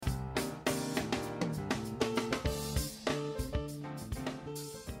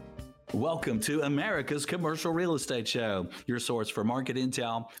Welcome to America's Commercial Real Estate Show, your source for market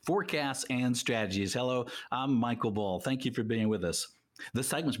intel, forecasts, and strategies. Hello, I'm Michael Bull. Thank you for being with us. This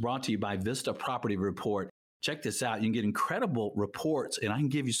segment is brought to you by Vista Property Report. Check this out. You can get incredible reports, and I can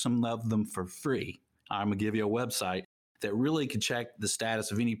give you some of them for free. I'm going to give you a website that really can check the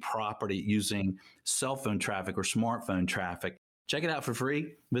status of any property using cell phone traffic or smartphone traffic. Check it out for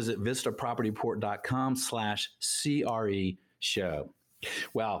free. Visit vistapropertyreport.com/CRE show.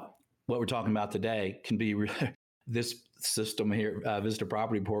 Well, what we're talking about today can be this system here, Vista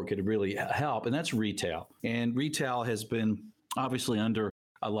Property Report, could really help, and that's retail. And retail has been obviously under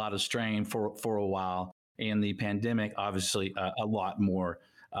a lot of strain for a while, and the pandemic obviously a lot more.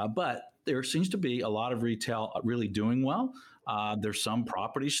 But there seems to be a lot of retail really doing well. There's some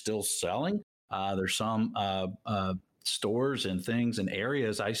properties still selling. There's some stores and things and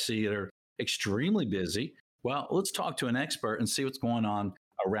areas I see that are extremely busy. Well, let's talk to an expert and see what's going on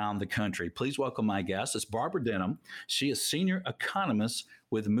around the country. Please welcome my guest. It's Barbara Denham. She is senior economist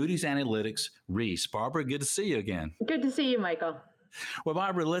with Moody's Analytics Reis. Barbara, good to see you again. Good to see you, Michael. Well,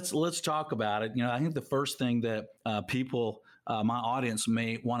 Barbara, let's talk about it. You know, I think the first thing that people, my audience,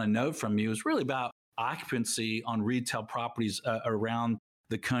 may want to know from you is really about occupancy on retail properties around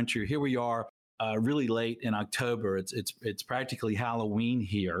the country. Here we are, really late in October. It's practically Halloween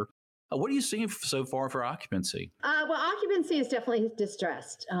here. What are you seeing so far for occupancy? Well, occupancy is definitely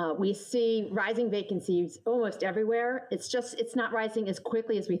distressed. We see rising vacancies almost everywhere. It's not rising as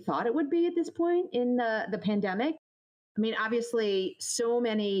quickly as we thought it would be at this point in the pandemic. I mean, obviously, so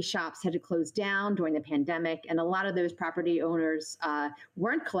many shops had to close down during the pandemic, and a lot of those property owners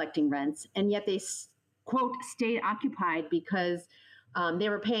weren't collecting rents, and yet they, quote, stayed occupied because they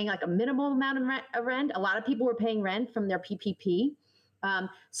were paying like a minimal amount of rent. A lot of people were paying rent from their PPP.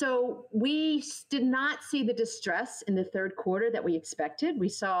 So we did not see the distress in the third quarter that we expected. We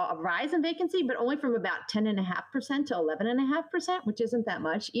saw a rise in vacancy, but only from about 10.5% to 11.5%, which isn't that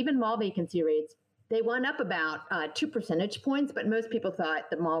much. Even mall vacancy rates, they went up about 2 percentage points, but most people thought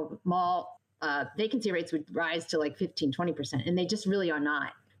that mall vacancy rates would rise to like 15, 20%, and they just really are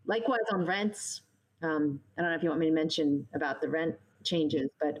not. Likewise on rents, I don't know if you want me to mention about the rent changes,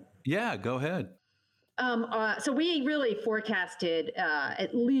 but... Yeah, go ahead. So we really forecasted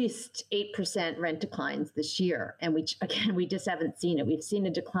at least 8% rent declines this year. And we just haven't seen it. We've seen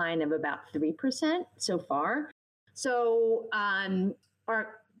a decline of about 3% so far. So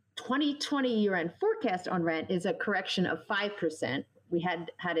our 2020 year-end forecast on rent is a correction of 5%. We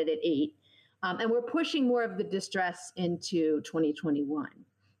had it at 8%. And we're pushing more of the distress into 2021.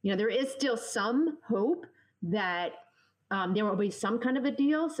 You know, there is still some hope that there will be some kind of a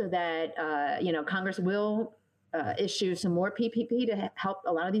deal so that, Congress will issue some more PPP to help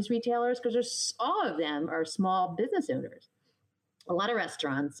a lot of these retailers, because all of them are small business owners, a lot of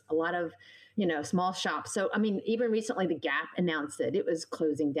restaurants, a lot of, small shops. So, I mean, even recently the Gap announced that it was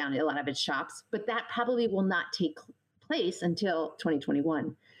closing down a lot of its shops, but that probably will not take place until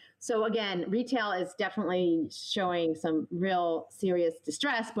 2021. So again, retail is definitely showing some real serious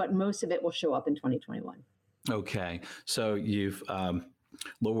distress, but most of it will show up in 2021. Okay, so you've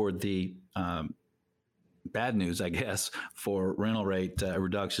lowered the bad news, I guess, for rental rate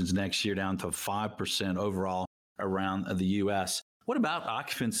reductions next year down to 5% overall around the U.S. What about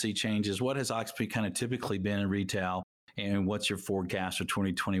occupancy changes? What has occupancy kind of typically been in retail, and what's your forecast for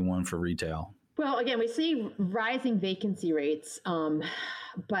 2021 for retail? Well, again, we see rising vacancy rates,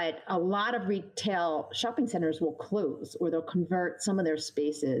 but a lot of retail shopping centers will close, or they'll convert some of their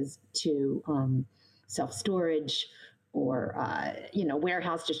spaces to self-storage or,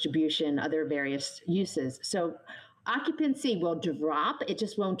 warehouse distribution, other various uses. So occupancy will drop. It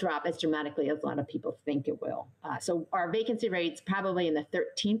just won't drop as dramatically as a lot of people think it will. So our vacancy rate's probably in the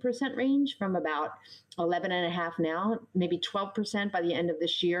 13% range from about 11.5% now, maybe 12% by the end of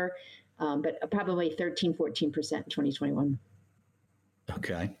this year, but probably 13, 14% in 2021.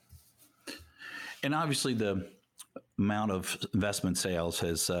 Okay. And obviously the amount of investment sales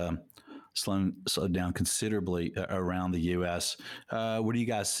has slowed down considerably around the U.S. What do you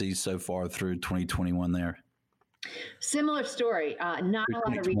guys see so far through 2021 there? Similar story. Not a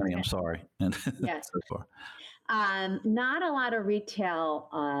lot of retail. I'm sorry. Yes. So far. Not a lot of retail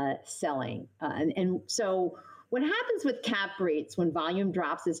selling. And so what happens with cap rates when volume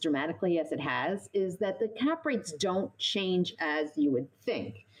drops as dramatically as it has is that the cap rates don't change as you would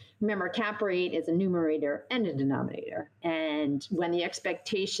think. Remember, cap rate is a numerator and a denominator. And when the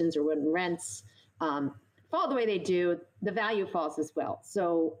expectations or when rents fall the way they do, the value falls as well.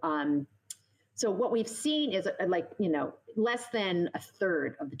 So what we've seen is less than a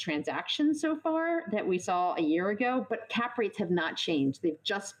third of the transactions so far that we saw a year ago, but cap rates have not changed. They've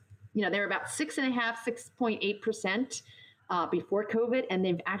just they were about 6.8% before COVID, and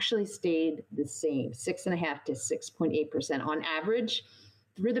they've actually stayed the same, 6.5 to 6.8% on average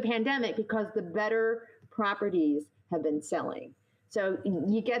through the pandemic, because the better properties have been selling. So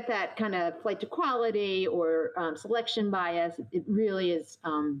you get that kind of flight to quality or selection bias. It really is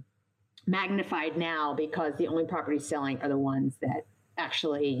magnified now because the only properties selling are the ones that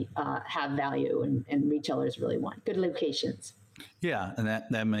actually have value and retailers really want. Good locations. Yeah, and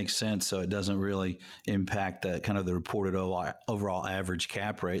that makes sense. So it doesn't really impact the kind of the reported overall average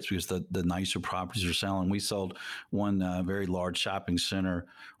cap rates, because the nicer properties are selling. We sold one very large shopping center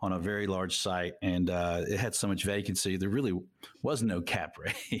on a very large site, and it had so much vacancy, there really was no cap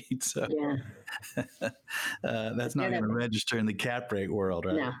rate. So that's not going to register in the cap rate world,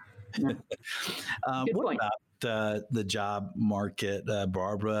 right? No. What point. About the job market,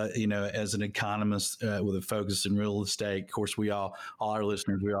 Barbara? As an economist with a focus in real estate, of course, all our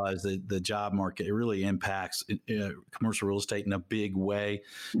listeners realize that the job market, it really impacts commercial real estate in a big way.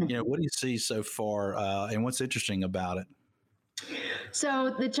 Mm-hmm. What do you see so far, and what's interesting about it?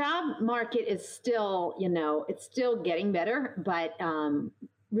 So the job market is still, it's still getting better, but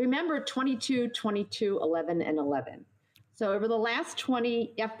remember 22, 11, and 11. So over the last 10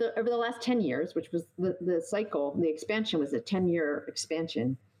 years, which was the cycle, the expansion was a 10-year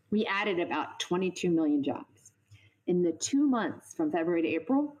expansion, we added about 22 million jobs. In the 2 months from February to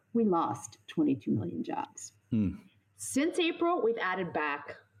April, we lost 22 million jobs. Since April, we've added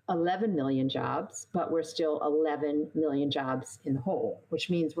back 11 million jobs, but we're still 11 million jobs in the hole, which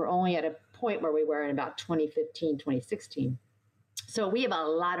means we're only at a point where we were in about 2015, 2016. So we have a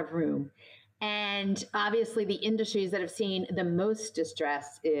lot of room. And obviously the industries that have seen the most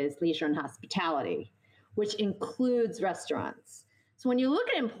distress is leisure and hospitality, which includes restaurants. So when you look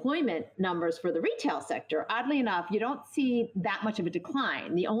at employment numbers for the retail sector, oddly enough, you don't see that much of a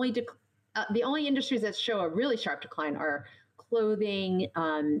decline. The only industries that show a really sharp decline are clothing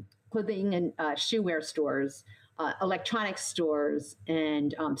and shoe-wear stores, electronics stores,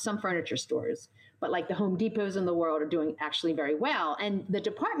 and some furniture stores. But like the Home Depots in the world are doing actually very well. And the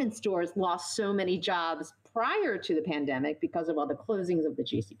department stores lost so many jobs prior to the pandemic because of all the closings of the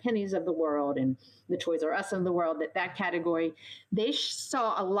JCPenney's of the world and the Toys R Us of the world, that category, they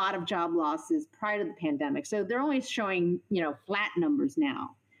saw a lot of job losses prior to the pandemic. So they're only showing, flat numbers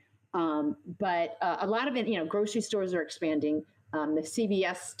now. But a lot of it, grocery stores are expanding. The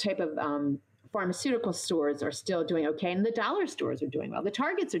CVS type of pharmaceutical stores are still doing okay, and the dollar stores are doing well. The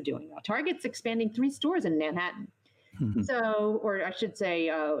Targets are doing well. Target's expanding 3 stores in Manhattan. So, or I should say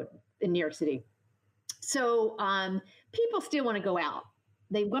in New York City. So people still want to go out.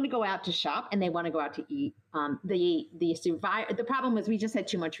 They want to go out to shop, and they want to go out to eat. The problem was we just had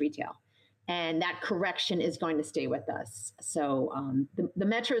too much retail, and that correction is going to stay with us. So the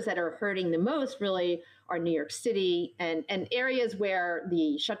metros that are hurting the most really are New York City and areas where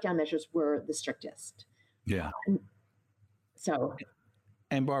the shutdown measures were the strictest. Yeah. So.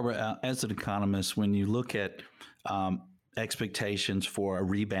 And Barbara, as an economist, when you look at expectations for a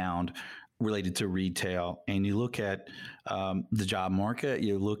rebound related to retail, and you look at the job market,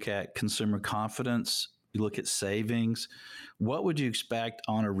 you look at consumer confidence, you look at savings, what would you expect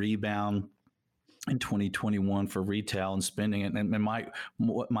on a rebound in 2021 for retail and spending, and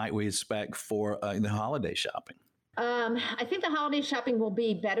what might we expect for the holiday shopping? I think the holiday shopping will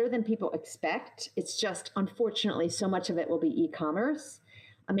be better than people expect. It's just, unfortunately, so much of it will be e-commerce.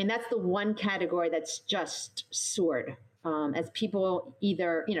 I mean, that's the one category that's just soared. As people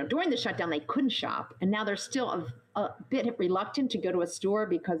either, during the shutdown, they couldn't shop, and now they're still a bit reluctant to go to a store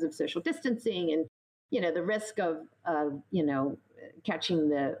because of social distancing and, the risk of catching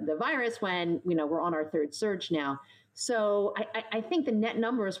the virus when, we're on our third surge now. So I think the net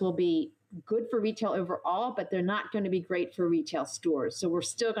numbers will be good for retail overall, but they're not going to be great for retail stores. So we're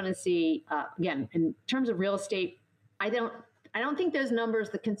still going to see, again, in terms of real estate, I don't think those numbers,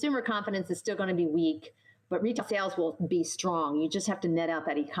 the consumer confidence is still going to be weak, but retail sales will be strong. You just have to net out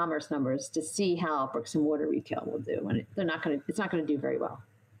that e-commerce numbers to see how bricks and mortar retail will do. And it's not going to do very well.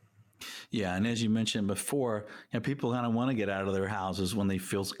 Yeah, and as you mentioned before, people kind of want to get out of their houses when they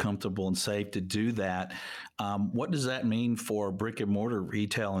feel comfortable and safe to do that. What does that mean for brick and mortar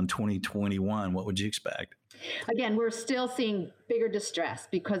retail in 2021? What would you expect? Again, we're still seeing bigger distress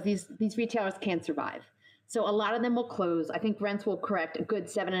because these retailers can't survive. So a lot of them will close. I think rents will correct a good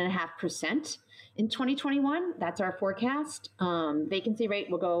 7.5% in 2021. That's our forecast. Vacancy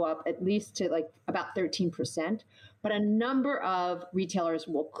rate will go up at least to about 13%. But a number of retailers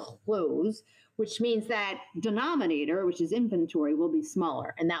will close, which means that denominator, which is inventory, will be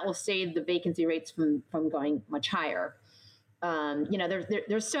smaller, and that will save the vacancy rates from going much higher.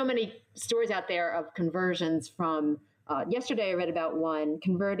 There's so many stories out there of conversions from. Yesterday, I read about one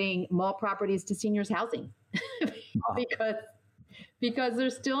converting mall properties to seniors housing because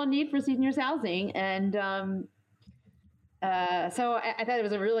there's still a need for seniors housing, and so I thought it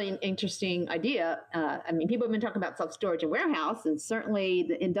was a really interesting idea. People have been talking about self-storage and warehouse, and certainly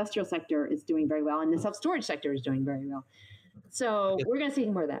the industrial sector is doing very well, and the self-storage sector is doing very well. So we're going to see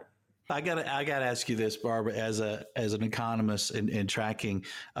more of that. I gotta ask you this, Barbara, as an economist and tracking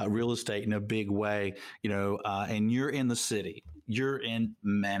real estate in a big way, and you're in the city, you're in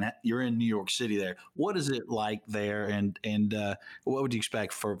Manhattan, you're in New York City. There, what is it like there, and what would you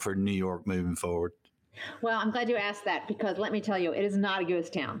expect for New York moving forward? Well, I'm glad you asked that, because let me tell you, it is not a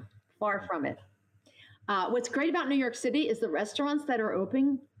ghost town. Far from it. What's great about New York City is the restaurants that are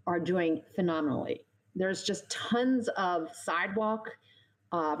open are doing phenomenally. There's just tons of sidewalk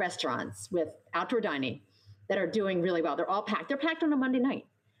restaurants with outdoor dining that are doing really well. They're all packed. They're packed on a Monday night.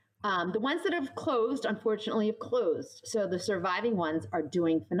 The ones that have closed, unfortunately, have closed. So the surviving ones are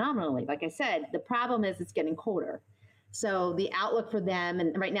doing phenomenally. Like I said, the problem is it's getting colder. So the outlook for them,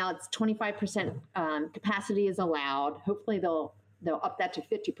 and right now it's 25% capacity is allowed. Hopefully they'll up that to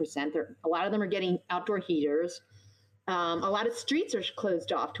 50%. A lot of them are getting outdoor heaters. A lot of streets are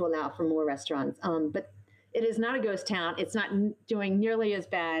closed off to allow for more restaurants. But it is not a ghost town. It's not doing nearly as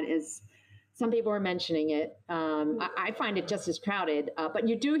bad as some people are mentioning it. I find it just as crowded. But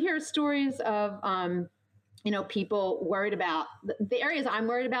you do hear stories of people worried about the areas I'm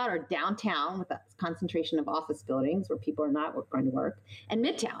worried about are downtown with a concentration of office buildings where people are not going to work, and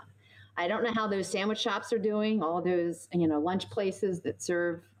Midtown. I don't know how those sandwich shops are doing, all those, lunch places that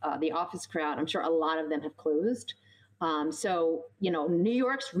serve the office crowd. I'm sure a lot of them have closed. New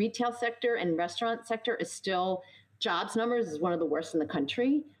York's retail sector and restaurant sector is still, jobs numbers is one of the worst in the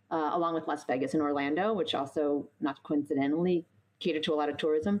country, along with Las Vegas and Orlando, which also, not coincidentally, cater to a lot of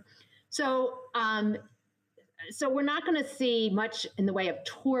tourism. So we're not going to see much in the way of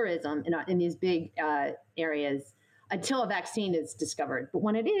tourism in these big areas until a vaccine is discovered. But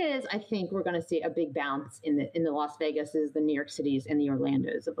when it is, I think we're going to see a big bounce in the Las Vegases, the New York Cities, and the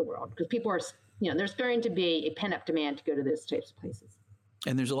Orlandos of the world, because people are, there's going to be a pent-up demand to go to those types of places.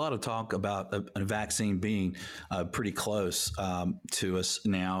 And there's a lot of talk about a vaccine being pretty close to us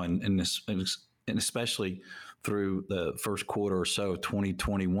now, and especially through the first quarter or so of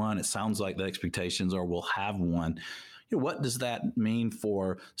 2021. It sounds like the expectations are we'll have one. What does that mean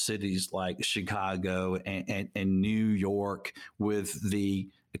for cities like Chicago and New York, with the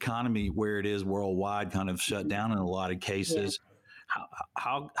economy where it is worldwide, kind of shut down in a lot of cases? Yeah.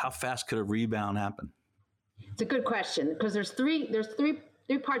 How fast could a rebound happen? It's a good question, because there's three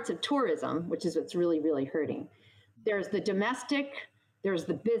parts of tourism, which is what's really, really hurting. There's the domestic, there's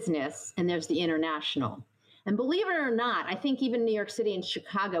the business, and there's the international. And believe it or not, I think even New York City and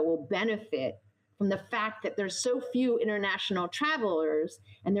Chicago will benefit from the fact that there's so few international travelers,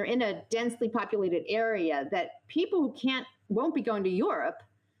 and they're in a densely populated area, that people who won't be going to Europe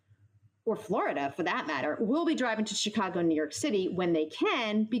or Florida, for that matter, will be driving to Chicago and New York City when they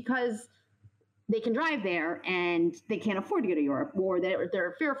can, because they can drive there and they can't afford to go to Europe, or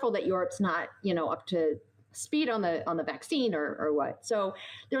they're fearful that Europe's not, up to speed on the vaccine or what. So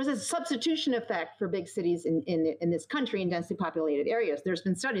there's a substitution effect for big cities in this country in densely populated areas. There's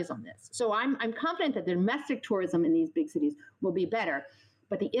been studies on this. So I'm confident that the domestic tourism in these big cities will be better,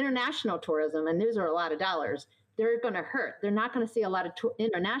 but the international tourism, and those are a lot of dollars, they're going to hurt. They're not going to see a lot of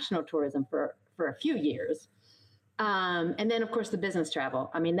international tourism for a few years. And then, of course, the business travel.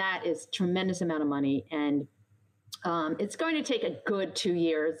 That is tremendous amount of money, and it's going to take a good 2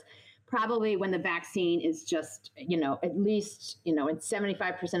 years, probably when the vaccine is just, at least, in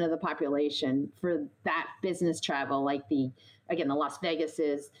 75% of the population, for that business travel, like the Las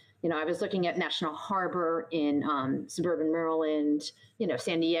Vegases. I was looking at National Harbor in suburban Maryland.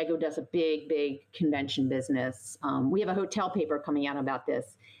 San Diego does a big convention business. We have a hotel paper coming out about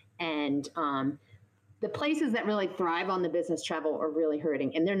this, and the places that really thrive on the business travel are really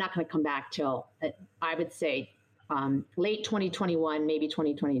hurting, and they're not going to come back till, I would say, late 2021, maybe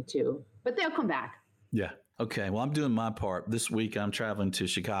 2022, but they'll come back. Yeah. Okay. Well, I'm doing my part. This week, I'm traveling to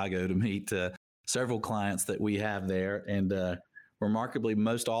Chicago to meet several clients that we have there, and remarkably,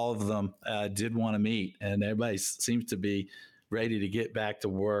 most all of them did want to meet, and everybody seems to be ready to get back to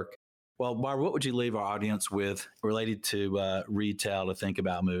work. Well, Barbara, what would you leave our audience with related to retail to think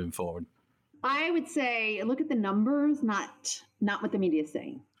about moving forward? I would say look at the numbers, not what the media is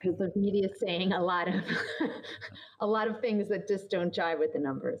saying, because the media is saying a lot of things that just don't jive with the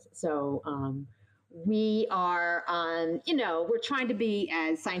numbers. So we are we're trying to be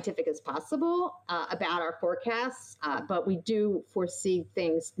as scientific as possible about our forecasts, but we do foresee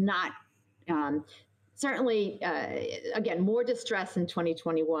things not certainly, again, more distress in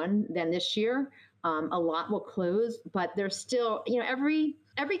 2021 than this year. A lot will close, but there's still, every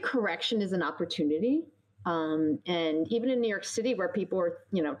correction is an opportunity. And even in New York City, where people are,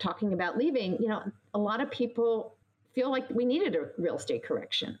 talking about leaving, a lot of people feel like we needed a real estate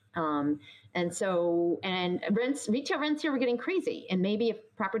correction. And retail rents here were getting crazy. And maybe if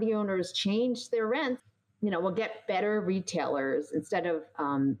property owners change their rents, we'll get better retailers instead of,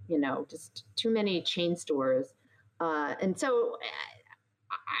 just too many chain stores. And so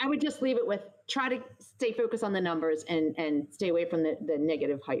I would just leave it with try to stay focused on the numbers and stay away from the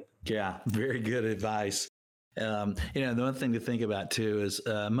negative hype. Yeah, very good advice. The one thing to think about too is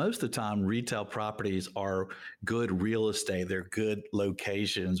most of the time retail properties are good real estate. They're good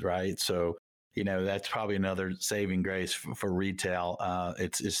locations, right? So, that's probably another saving grace for retail.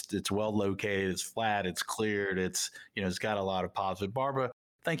 It's well located, it's flat, it's cleared, it's got a lot of positive. Barbara,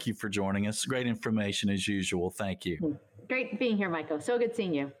 thank you for joining us. Great information as usual. Thank you. Great being here, Michael. So good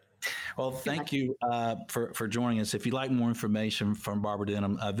seeing you. Well, thank you for joining us. If you'd like more information from Barbara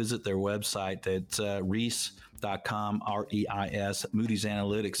Denham, visit their website at Reis.com, REIS, Moody's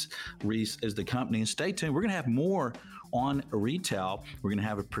Analytics. Reis is the company. And stay tuned. We're going to have more on retail. We're going to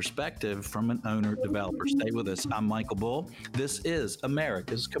have a perspective from an owner developer. Stay with us. I'm Michael Bull. This is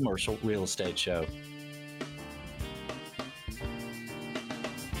America's Commercial Real Estate Show.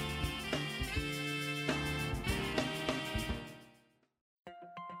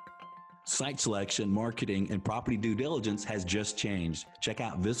 Site selection, marketing, and property due diligence has just changed. Check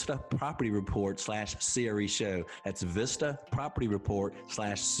out Vista Property Report /CRE Show. That's Vista Property Report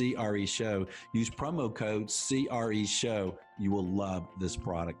 /CRE Show. Use promo code CRE Show. You will love this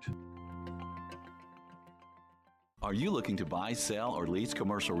product. Are you looking to buy, sell, or lease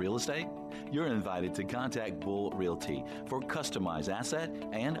commercial real estate? You're invited to contact Bull Realty for customized asset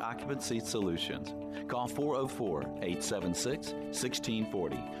and occupancy solutions. Call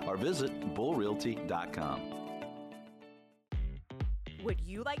 404-876-1640 or visit bullrealty.com. Would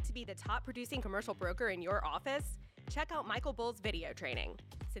you like to be the top producing commercial broker in your office? Check out Michael Bull's video training.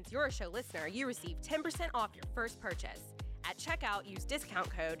 Since you're a show listener, you receive 10% off your first purchase. At checkout, use discount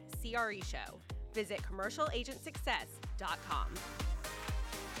code CRE Show. Visit commercialagentsuccess.com.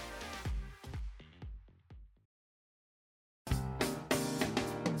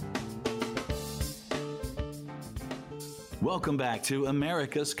 Welcome back to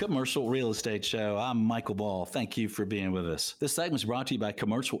America's Commercial Real Estate Show. I'm Michael Ball. Thank you for being with us. This segment is brought to you by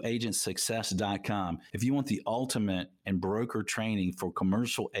commercialagentsuccess.com. If you want the ultimate and broker training for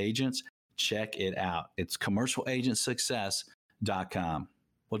commercial agents, check it out. It's commercialagentsuccess.com.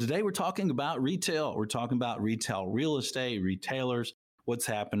 Well, today we're talking about retail. We're talking about retail real estate, retailers, what's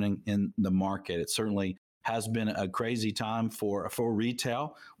happening in the market. It certainly has been a crazy time for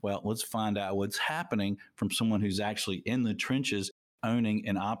retail. Well, let's find out what's happening from someone who's actually in the trenches owning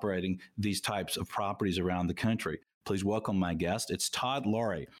and operating these types of properties around the country. Please welcome my guest. It's Todd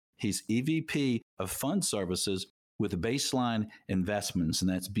Laurie. He's EVP of Fund Services with Baseline Investments, and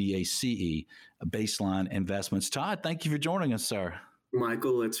that's BACE, Baseline Investments. Todd, thank you for joining us, sir.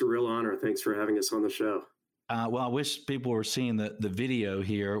 Michael, it's a real honor. Thanks for having us on the show. Well, I wish people were seeing the video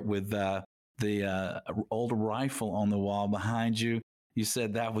here with the old rifle on the wall behind you. You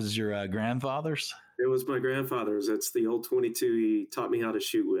said that was your grandfather's? It was my grandfather's. It's the old 22 he taught me how to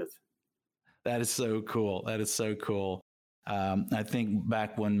shoot with. That is so cool. That is so cool. I think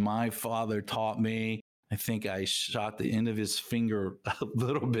back when my father taught me, I think I shot the end of his finger a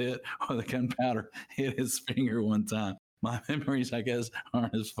little bit, or the gunpowder hit his finger one time. My memories, I guess,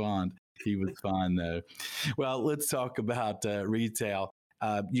 aren't as fond. He was fine, though. Well, let's talk about retail.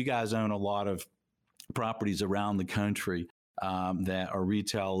 You guys own a lot of properties around the country that are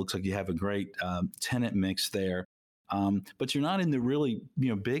retail. Looks like you have a great tenant mix there. But you're not in the really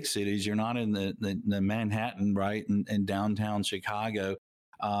big cities. You're not in the Manhattan, right, and downtown Chicago.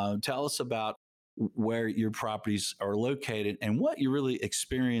 Tell us about where your properties are located and what you're really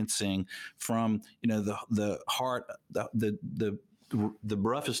experiencing from the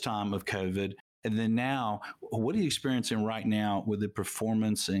roughest time of COVID, and then now what are you experiencing right now with the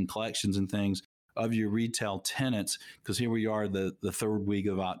performance and collections and things of your retail tenants, because here we are the third week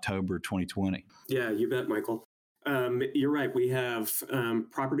of October 2020. Yeah, you bet, Michael. You're right. We have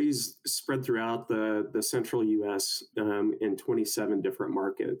properties spread throughout the central U.S. In 27 different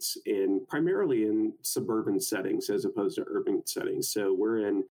markets, and primarily in suburban settings as opposed to urban settings. So we're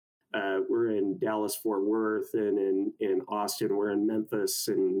in We're in Dallas, Fort Worth, and in Austin. We're in Memphis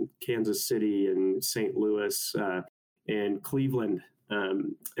and Kansas City and St. Louis and Cleveland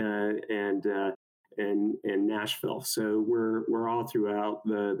and Nashville. So we're all throughout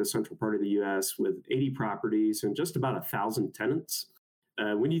the central part of the U.S. with 80 properties and just about 1,000 tenants.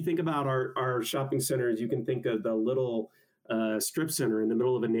 When you think about our shopping centers, you can think of the little strip center in the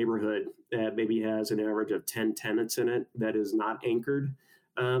middle of a neighborhood that maybe has an average of 10 tenants in it that is not anchored.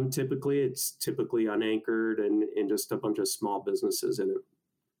 Typically, it's typically unanchored and just a bunch of small businesses in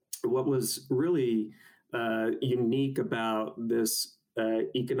it. What was really unique about this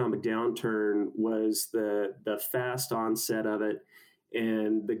economic downturn was the fast onset of it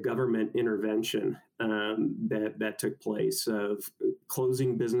and the government intervention that took place of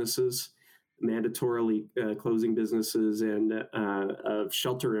closing businesses, mandatorily closing businesses, and of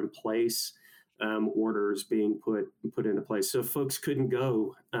shelter in place orders being put into place. So folks couldn't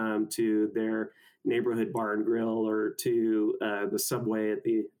go to their neighborhood bar and grill or to the Subway at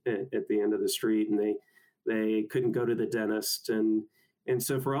the end of the street, and they couldn't go to the dentist. And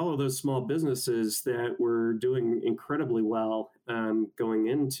so for all of those small businesses that were doing incredibly well going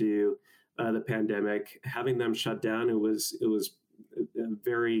into the pandemic, having them shut down, it was a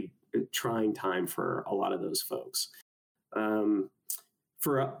very trying time for a lot of those folks.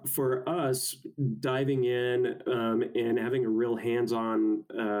 For us, diving in and having a real hands-on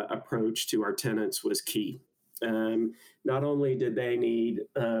approach to our tenants was key. Not only did they need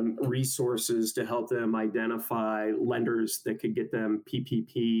resources to help them identify lenders that could get them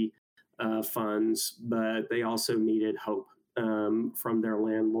PPP funds, but they also needed hope from their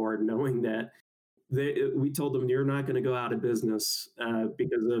landlord, knowing that we told them, you're not going to go out of business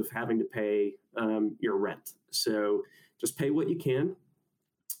because of having to pay your rent. So just pay what you can,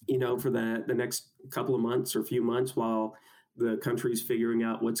 for the next couple of months or few months while the country's figuring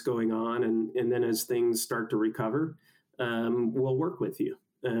out what's going on. And then as things start to recover, we'll work with you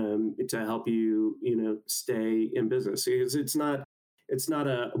to help you, stay in business. Because it's not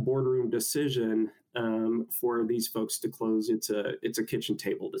a boardroom decision for these folks to close. It's a kitchen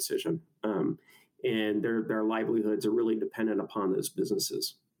table decision. And their livelihoods are really dependent upon those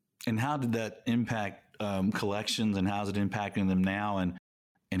businesses. And how did that impact collections, and how's it impacting them now?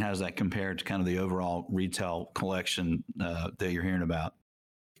 And how does that compare to kind of the overall retail collection that you're hearing about?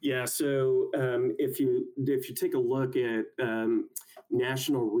 Yeah, so if you take a look at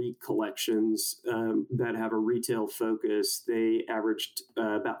national REIT collections that have a retail focus, they averaged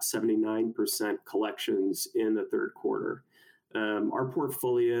about 79% collections in the third quarter. Our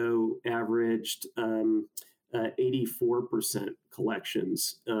portfolio averaged 84%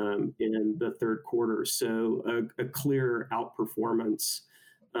 collections in the third quarter, so a clear outperformance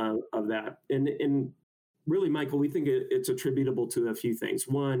of that. And really, Michael, we think it's attributable to a few things.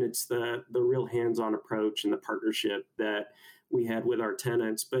 One, it's the real hands-on approach and the partnership that we had with our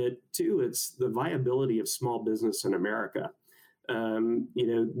tenants. But two, it's the viability of small business in America.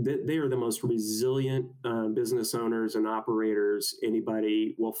 They are the most resilient business owners and operators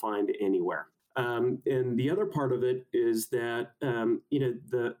anybody will find anywhere. And the other part of it is that,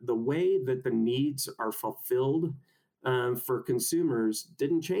 the way that the needs are fulfilled for consumers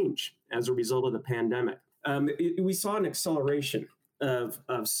didn't change as a result of the pandemic. We saw an acceleration of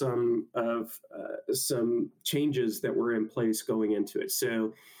some changes that were in place going into it.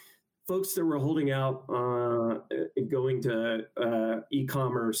 So folks that were holding out, going to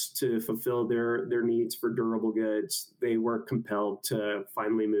e-commerce to fulfill their needs for durable goods, they were compelled to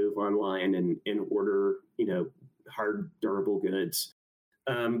finally move online and order, hard durable goods.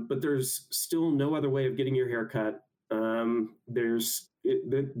 But there's still no other way of getting your hair cut. There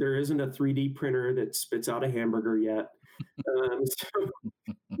isn't a 3D printer that spits out a hamburger yet.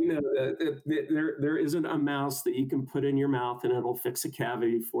 There isn't a mouse that you can put in your mouth and it'll fix a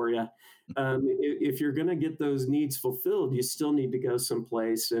cavity for you. If you're going to get those needs fulfilled, you still need to go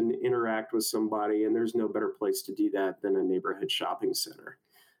someplace and interact with somebody. And there's no better place to do that than a neighborhood shopping center.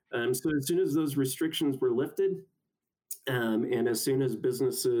 So as soon as those restrictions were lifted, and as soon as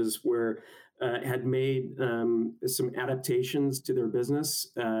businesses had made some adaptations to their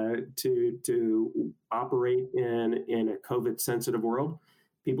business to operate in a COVID-sensitive world,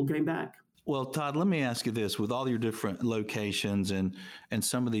 people came back. Well, Todd, let me ask you this: with all your different locations and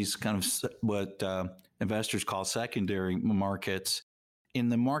some of these kind of what investors call secondary markets, in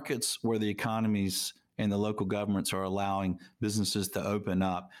the markets where the economies and the local governments are allowing businesses to open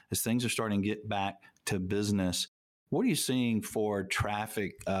up, as things are starting to get back to business, what are you seeing for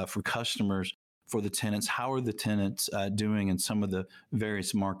traffic, for customers, for the tenants? How are the tenants doing in some of the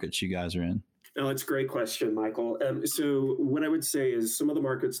various markets you guys are in? No, it's a great question, Michael. So what I would say is some of the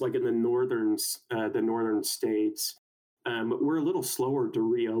markets, like in the northern states, we're a little slower to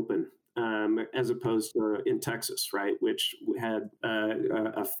reopen as opposed to in Texas, right, which had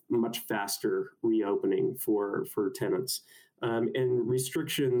a much faster reopening for tenants. And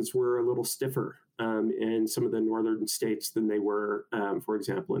restrictions were a little stiffer in some of the northern states than they were, for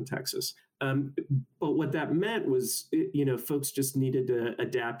example, in Texas. But what that meant was, folks just needed to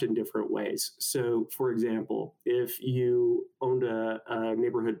adapt in different ways. So, for example, if you owned a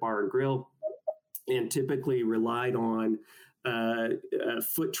neighborhood bar and grill and typically relied on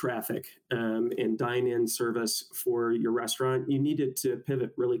foot traffic and dine-in service for your restaurant, you needed to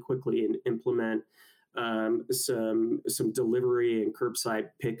pivot really quickly and implement some delivery and curbside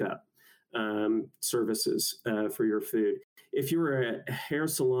pickup services for your food. If you were a hair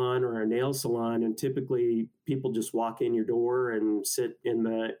salon or a nail salon, and typically people just walk in your door and sit in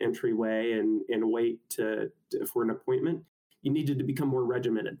the entryway and wait for an appointment, you needed to become more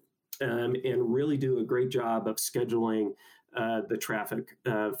regimented and really do a great job of scheduling the traffic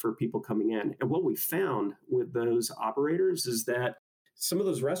for people coming in. And what we found with those operators is that some of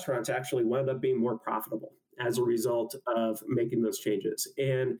those restaurants actually wound up being more profitable as a result of making those changes.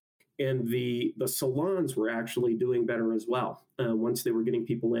 And the salons were actually doing better as well. Once they were getting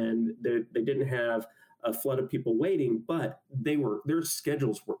people in, they didn't have a flood of people waiting, but their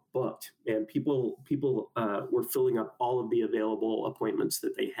schedules were booked, and people were filling up all of the available appointments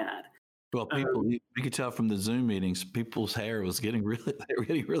that they had. Well, you could tell from the Zoom meetings, people's hair was getting really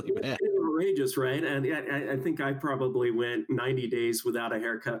bad. Outrageous, right? And I think I probably went 90 days without a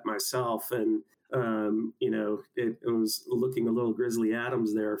haircut myself, and it was looking a little Grizzly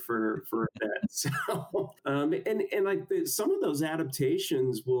Adams there for a bit. So, and like some of those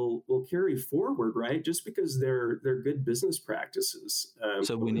adaptations will carry forward, right? Just because they're good business practices.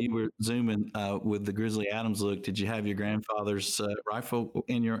 So when you were Zooming with the Grizzly Adams look, did you have your grandfather's rifle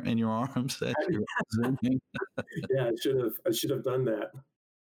in your arms that you were Zooming? Yeah, I should have done that.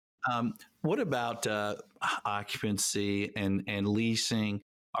 What about occupancy and leasing?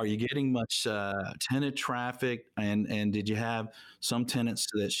 Are you getting much tenant traffic? And did you have some tenants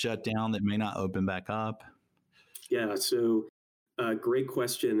that shut down that may not open back up? Yeah, so great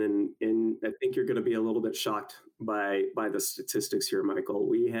question. And I think you're going to be a little bit shocked by the statistics here, Michael.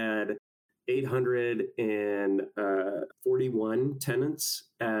 We had 841 tenants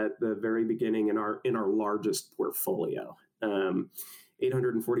at the very beginning in our largest portfolio.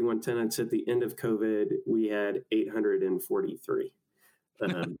 841 tenants. At the end of COVID, we had 843.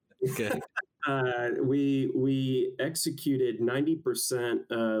 Okay. We executed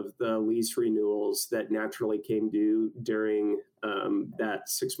 90% of the lease renewals that naturally came due during that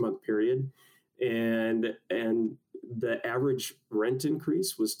 6-month period, and the average rent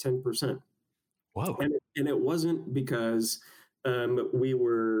increase was 10%. Wow! And it wasn't because we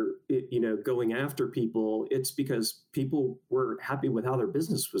were, going after people. It's because people were happy with how their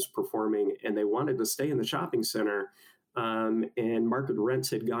business was performing, and they wanted to stay in the shopping center. And market rents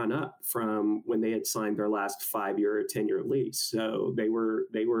had gone up from when they had signed their last 5-year or 10-year lease. So they were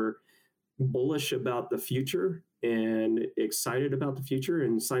bullish about the future and excited about the future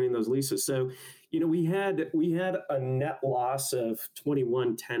and signing those leases. So, we had a net loss of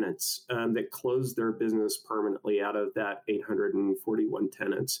 21 tenants that closed their business permanently out of that 841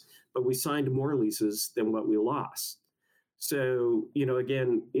 tenants, but we signed more leases than what we lost. So,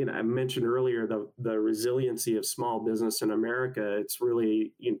 again, I mentioned earlier the resiliency of small business in America. It's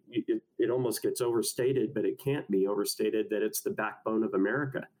really, it almost gets overstated, but it can't be overstated that it's the backbone of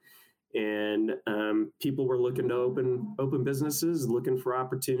America. And people were looking to open businesses, looking for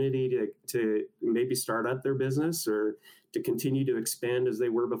opportunity to maybe start up their business or to continue to expand as they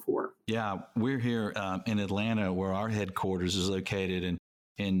were before. Yeah, we're here in Atlanta, where our headquarters is located,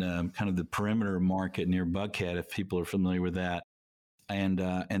 in kind of the perimeter market near Buckhead, if people are familiar with that. And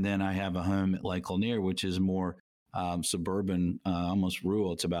then I have a home at Lake Lanier, which is more suburban, almost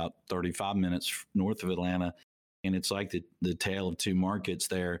rural. It's about 35 minutes north of Atlanta. And it's like the tale of two markets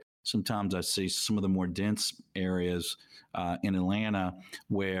there. Sometimes I see some of the more dense areas in Atlanta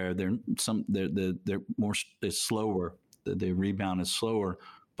where they're more, it's slower. The rebound is slower.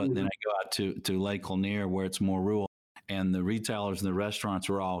 But then I go out to Lake Lanier, where it's more rural. And the retailers and the restaurants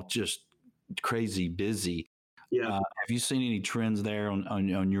were all just crazy busy. Yeah. Have you seen any trends there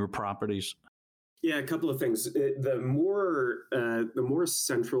on your properties? Yeah, a couple of things. The more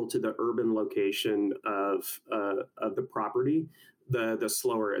central to the urban location of the property, the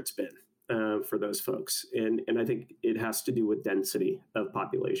slower it's been. for those folks. And I think it has to do with density of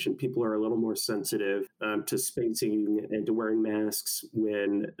population. People are a little more sensitive to spacing and to wearing masks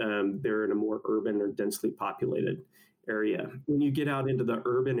when they're in a more urban or densely populated area. When you get out into the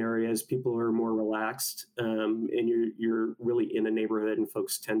urban areas, people are more relaxed, and you're really in a neighborhood, and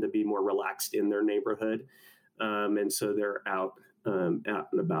folks tend to be more relaxed in their neighborhood, and so they're out and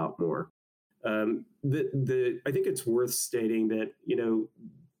about more. I think it's worth stating that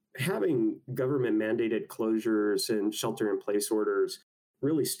having government mandated closures and shelter in place orders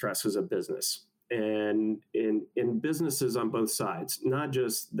really stresses a business, and in businesses on both sides, not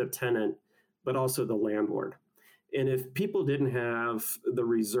just the tenant but also the landlord. And if people didn't have the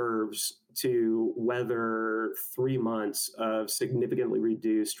reserves to weather 3 months of significantly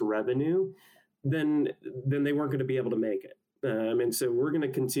reduced revenue, then they weren't going to be able to make it. And so we're going to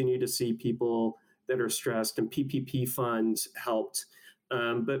continue to see people that are stressed, and PPP funds helped,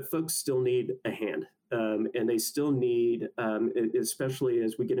 but folks still need a hand. And they still need, especially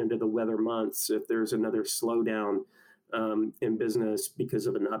as we get into the weather months, if there's another slowdown in business because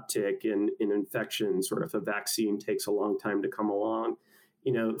of an uptick in infections, or if a vaccine takes a long time to come along,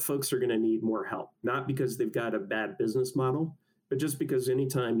 folks are going to need more help, not because they've got a bad business model, but just because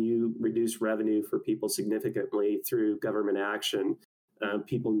anytime you reduce revenue for people significantly through government action,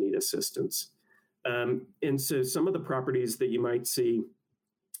 people need assistance. And so some of the properties that you might see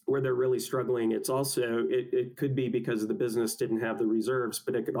where they're really struggling, it could be because the business didn't have the reserves,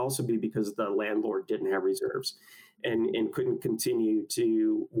 but it could also be because the landlord didn't have reserves and couldn't continue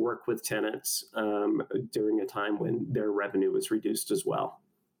to work with tenants during a time when their revenue was reduced as well.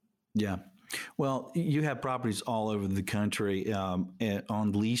 Yeah. Well, you have properties all over the country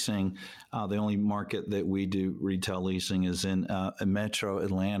on leasing. The only market that we do retail leasing is in Metro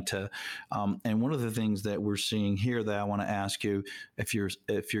Atlanta. And one of the things that we're seeing here that I want to ask you, if you're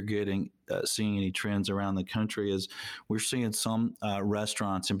seeing any trends around the country, is we're seeing some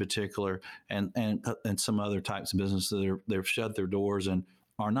restaurants in particular and some other types of businesses that they've shut their doors and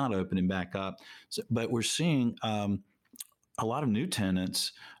are not opening back up. But we're seeing a lot of new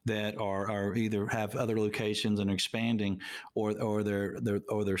tenants that are either have other locations and are expanding, or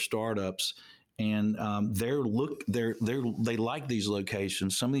they're startups, and they like these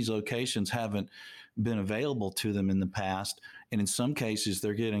locations. Some of these locations haven't been available to them in the past, and in some cases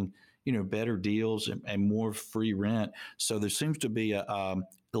they're getting better deals and more free rent. So there seems to be at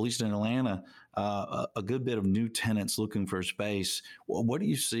least in Atlanta, a good bit of new tenants looking for space. What do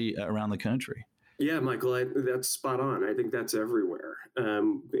you see around the country? Yeah, Michael, that's spot on. I think that's everywhere.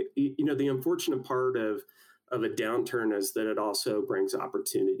 The unfortunate part of a downturn is that it also brings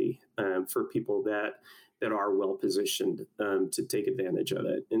opportunity for people that are well positioned to take advantage of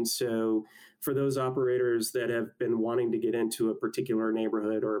it. And so for those operators that have been wanting to get into a particular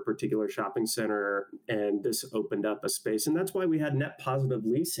neighborhood or a particular shopping center, and this opened up a space, and that's why we had net positive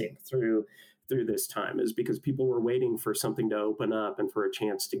leasing through this time, is because people were waiting for something to open up and for a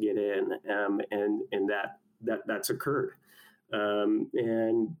chance to get in, and that's occurred,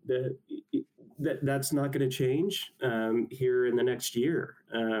 and that's not going to change here in the next year.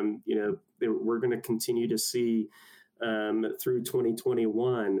 We're going to continue to see through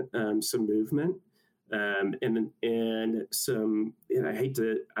 2021 some movement, and some. And I hate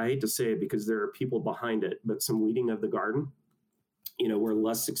to say it because there are people behind it, but some weeding of the garden. Where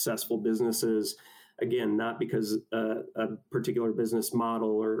less successful businesses, again, not because a particular business model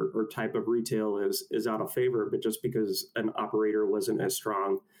or type of retail is out of favor, but just because an operator wasn't as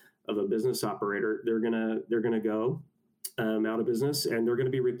strong of a business operator, they're gonna go out of business, and they're going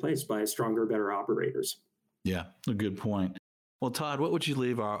to be replaced by stronger, better operators. Yeah, a good point. Well, Todd, what would you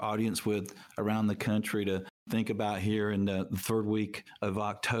leave our audience with around the country to think about here in the third week of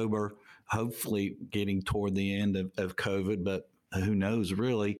October, hopefully getting toward the end of COVID, but who knows,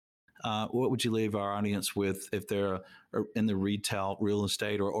 really? What would you leave our audience with if they're in the retail real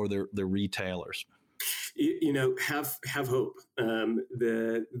estate or they're retailers? Have hope.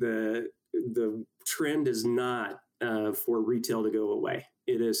 The trend is not for retail to go away.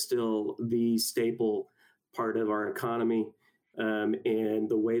 It is still the staple part of our economy, and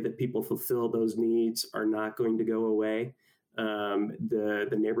the way that people fulfill those needs are not going to go away.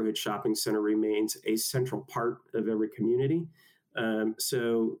 The neighborhood shopping center remains a central part of every community.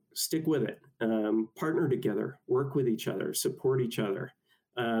 So stick with it, partner together, work with each other, support each other,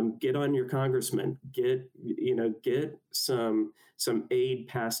 get on your congressman, get some aid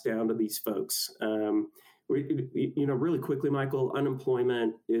passed down to these folks. Really quickly, Michael,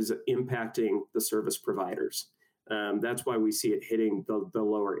 unemployment is impacting the service providers. That's why we see it hitting the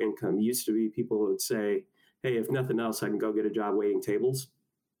lower income. It used to be people would say, hey, if nothing else, I can go get a job waiting tables.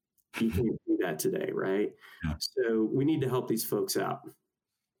 You can't do that today, right? Yeah. So we need to help these folks out.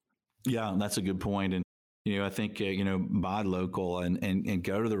 Yeah, that's a good point. And I think buy local and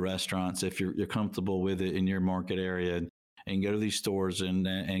go to the restaurants if you're comfortable with it in your market area, and go to these stores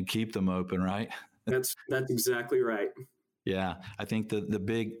and keep them open, right? That's exactly right. Yeah, I think the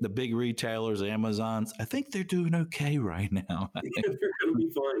big retailers, Amazons, I think they're doing okay right now. They're going to be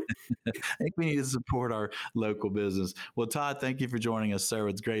fine. I think we need to support our local business. Well, Todd, thank you for joining us, sir.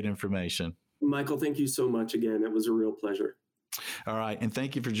 It's great information. Michael, thank you so much again. It was a real pleasure. All right, and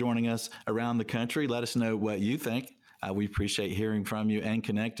thank you for joining us around the country. Let us know what you think. We appreciate hearing from you and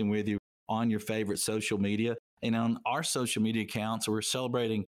connecting with you on your favorite social media. And on our social media accounts, we're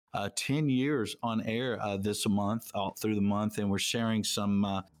celebrating 10 years on air this month, all through the month, and we're sharing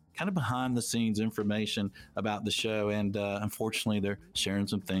some kind of behind the scenes information about the show. And unfortunately, they're sharing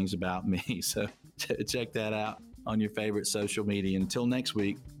some things about me. So check that out on your favorite social media. Until next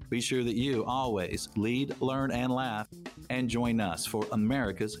week, be sure that you always lead, learn, and laugh, and join us for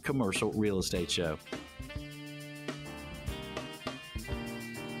America's Commercial Real Estate Show.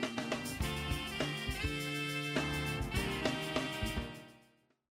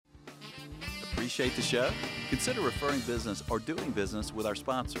 Appreciate the show? Consider referring business or doing business with our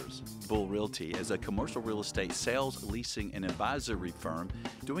sponsors. Bull Realty is a commercial real estate sales, leasing, and advisory firm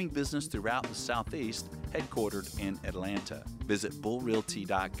doing business throughout the Southeast, headquartered in Atlanta. Visit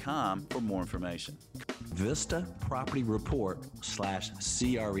bullrealty.com for more information. Vista Property Report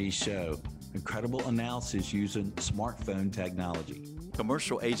 /CRE Show. Incredible analysis using smartphone technology.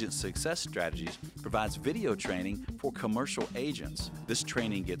 Commercial Agent Success Strategies provides video training for commercial agents. This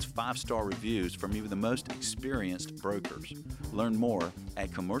training gets 5-star reviews from even the most experienced brokers. Learn more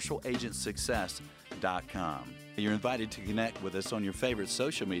at commercialagentsuccess.com. You're invited to connect with us on your favorite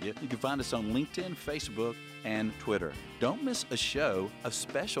social media. You can find us on LinkedIn, Facebook, and Twitter. Don't miss a show of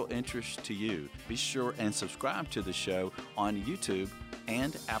special interest to you. Be sure and subscribe to the show on YouTube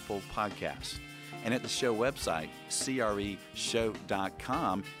and Apple Podcasts. And at the show website,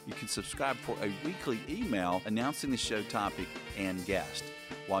 CREshow.com, you can subscribe for a weekly email announcing the show topic and guest.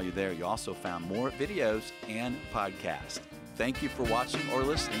 While you're there, you also found more videos and podcasts. Thank you for watching or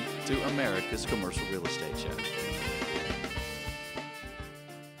listening to America's Commercial Real Estate Show.